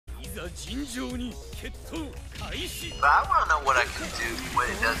But I want to know what I can do, what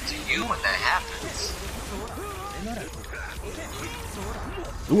it does to you when that happens.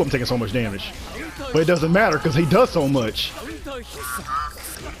 Ooh, I'm taking so much damage. But it doesn't matter because he does so much.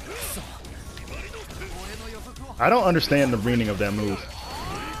 I don't understand the meaning of that move.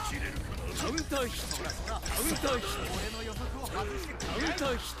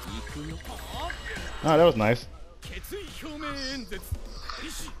 Oh, that was nice.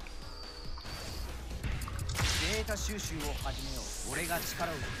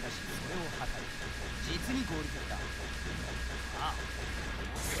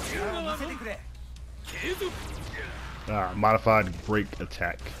 Modified break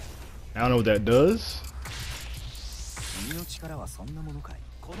attack. I don't know what that does.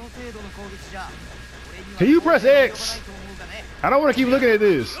 Can you press X? I don't want to keep looking at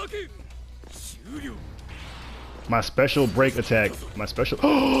this. My special break attack. My special.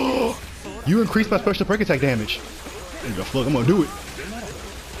 Oh! You increased my special break attack damage. There you go. Look, I'm gonna do it.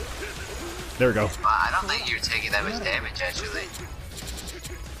 There we go. I don't think you're taking that much damage, actually.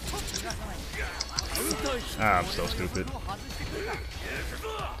 Ah, I'm so stupid.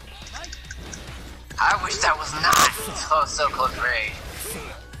 I wish that was not so close range.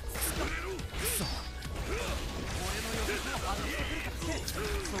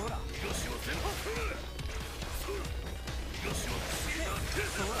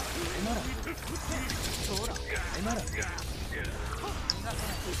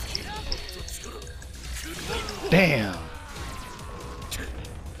 Damn.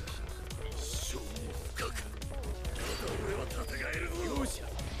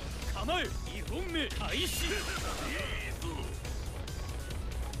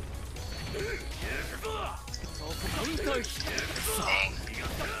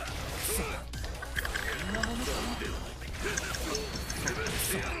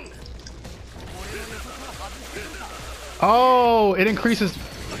 Oh, it increases.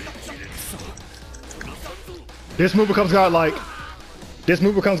 This move becomes godlike. This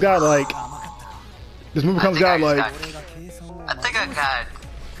move becomes godlike. This move becomes godlike. I think I got.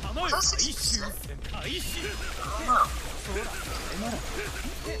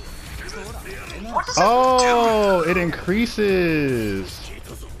 Oh, it increases.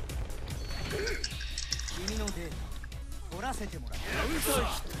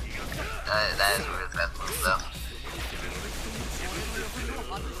 That is really bad move, though.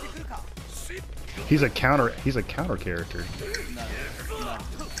 He's a counter character.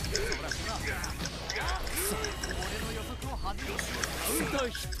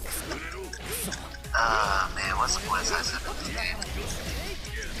 Man, what's the point of this game?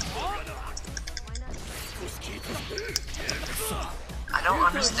 I don't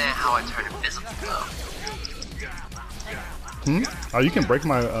understand how I turn invisible, though. Oh, you can break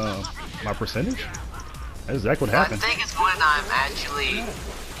my my percentage? That's exactly what happened. I think it's when I'm actually...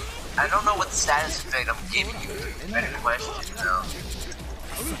 I don't know what status effect I'm giving you. Better question, you know?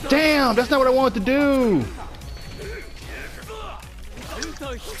 Damn, that's not what I wanted to do!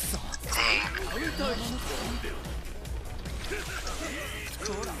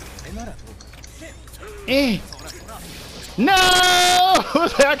 Dang. No!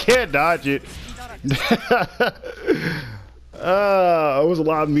 I can't dodge it. It was a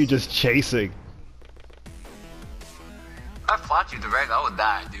lot of me just chasing. If I fought you direct, I would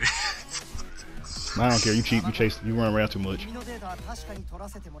die, dude. I don't care. You cheat. You chase. You run around too much.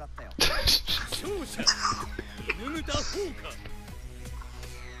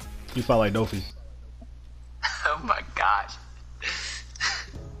 You fight like Dofi. Oh my gosh.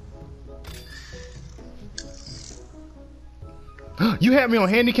 You had me on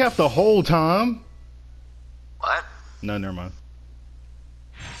handicap the whole time. What? No, never mind.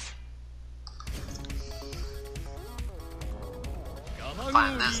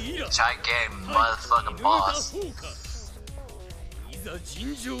 Find this gigantic motherfucking boss.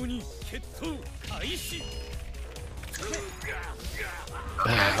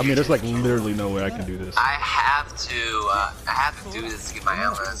 I mean, there's like literally no way I can do this. I have to do this to get my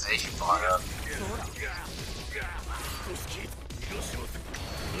analyzation bar up.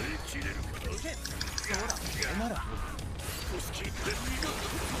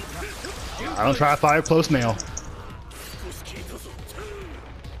 I don't try fire close now.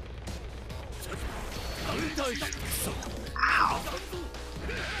 Ow.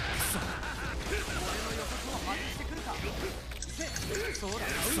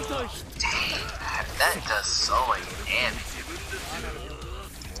 Dang, that does so much damage.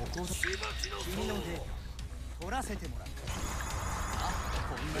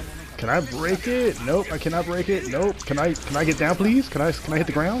 Can I break it? Nope, I cannot break it. Nope. Can I get down, please? Can I hit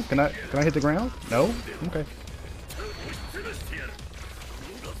the ground? Can I hit the ground? No? Okay.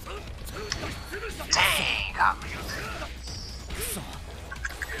 Dang, got me.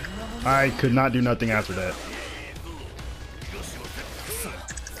 I could not do nothing after that.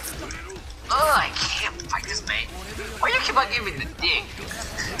 Oh, I can't fight this man. Why you keep on giving me the dick?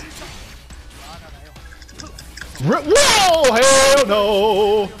 Whoa! Hell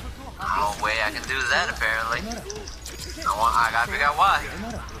no! No way I can do that apparently. I gotta figure out why.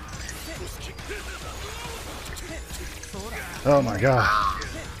 Oh my god.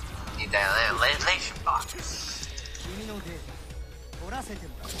 Need that elation box.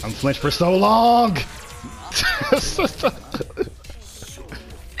 I'm flinched for so long! Yeah,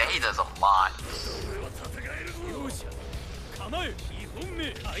 he does a lot.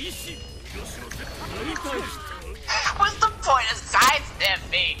 What's the point of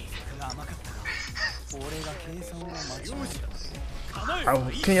sidestepping?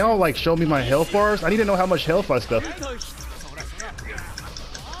 Can y'all like show me my health bars? I need to know how much health I stuff.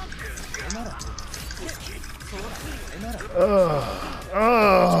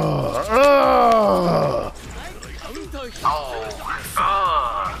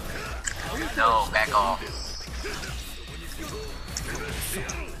 No, back off.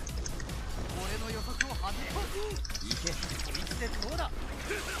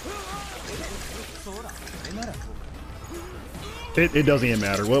 It doesn't even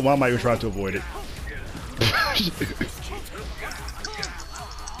matter. Why am I even trying to avoid it?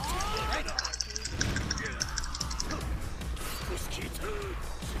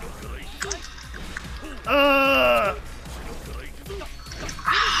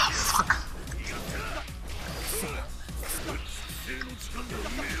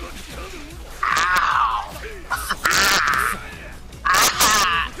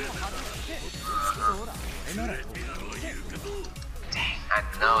 I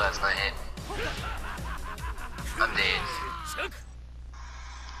know that's not it. I'm dead.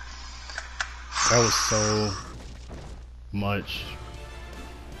 That was so much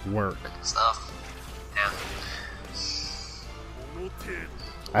work. Stuff. Yeah.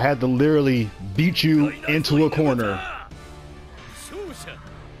 I had to literally beat you into a corner.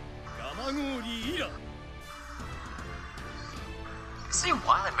 See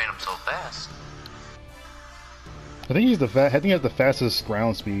why they made him so fast. I think he has the fastest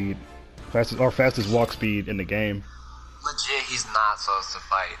ground speed, fastest walk speed in the game. Legit, he's not supposed to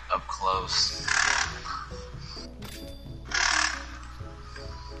fight up close.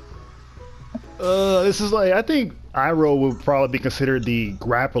 This is like, I think Iroh would probably be considered the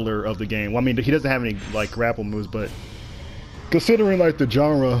grappler of the game. Well, I mean, he doesn't have any like grapple moves, but considering like the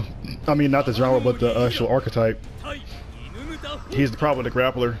genre, I mean not the genre, but the actual archetype, he's probably the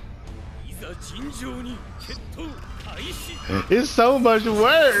grappler. It's so much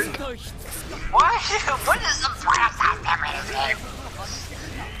work. Why? What is the brass of everything?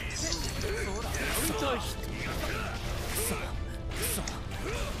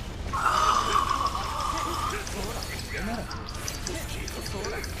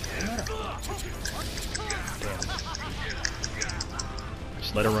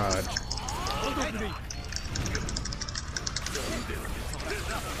 Just let it ride.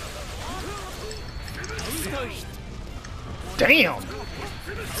 Damn!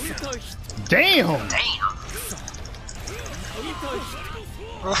 Damn! Damn.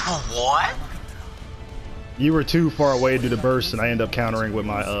 What? You were too far away to do the burst, and I end up countering with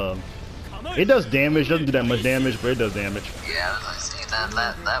my It does damage. Doesn't do that much damage, but it does damage. Yeah, I was seeing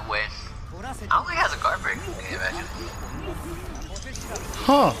that way. I don't think it has a guard break. Can you imagine?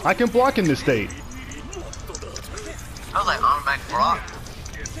 Huh? I can block in this state. I was like automatic block.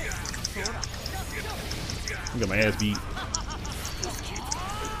 I got my ass beat.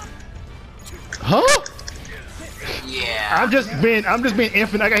 Huh? Yeah. I'm just being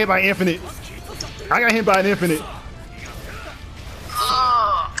infinite. I got hit by infinite. I got hit by an infinite.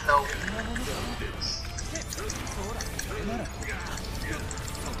 No.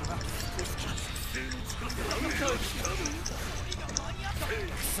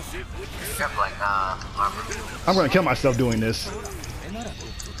 Got like armor. I'm gonna kill myself doing this.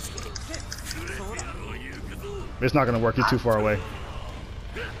 It's not gonna work. You're too far away.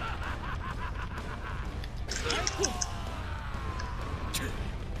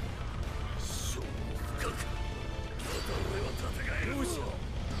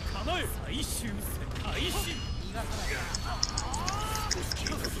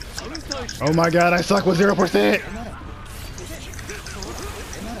 Oh my god, I suck with 0%.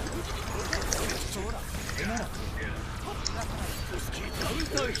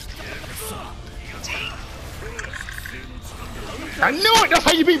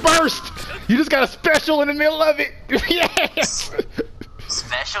 burst. You just got a special in the middle of it. Yes.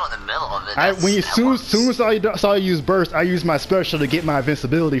 Special in the middle of it. When you soon as saw you use burst, I used my special to get my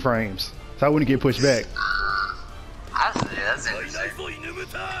invincibility frames, so I wouldn't get pushed back. That's interesting.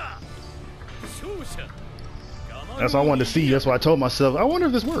 That's what I wanted to see. That's why I told myself, I wonder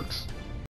if this works.